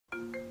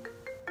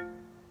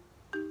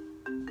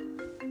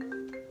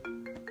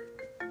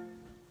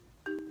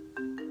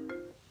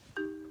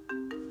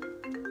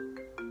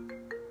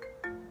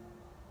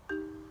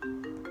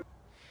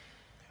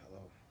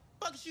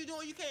you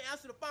doing? You can't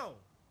answer the phone.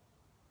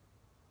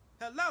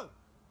 Hello?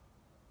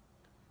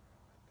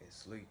 Been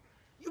asleep.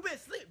 You been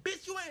asleep?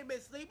 Bitch, you ain't been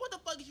asleep. What the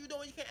fuck is you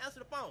doing? You can't answer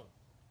the phone.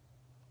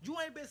 You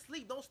ain't been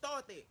asleep. Don't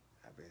start that.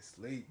 I've been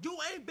asleep. You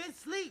ain't been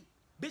asleep.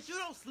 Bitch, you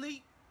don't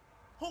sleep.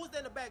 Who's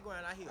in the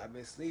background I hear? I've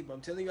been asleep.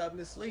 I'm telling you, I've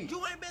been asleep.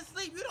 You ain't been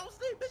asleep. You don't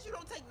sleep. Bitch, you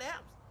don't take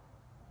naps.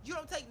 You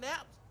don't take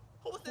naps.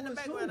 Who's in the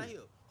background I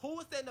hear? Who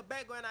is in the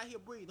background I hear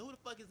breathing? Who the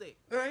fuck is that?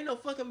 There ain't no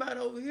fucking body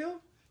over here.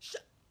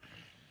 Shut.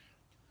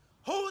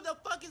 Who the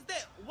fuck is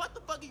that? What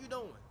the fuck are you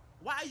doing?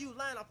 Why are you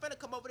lying? I'm finna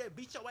come over there and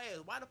beat your ass.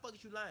 Why the fuck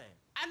is you lying?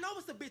 I know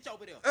it's a bitch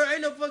over there. There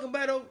ain't no fucking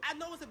body over. I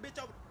know it's a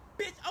bitch over.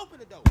 Bitch, open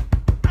the door.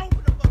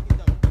 Open the fucking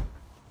door.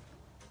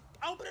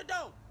 Open the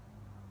door.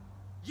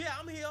 Yeah,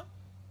 I'm here.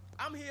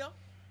 I'm here.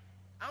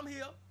 I'm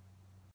here.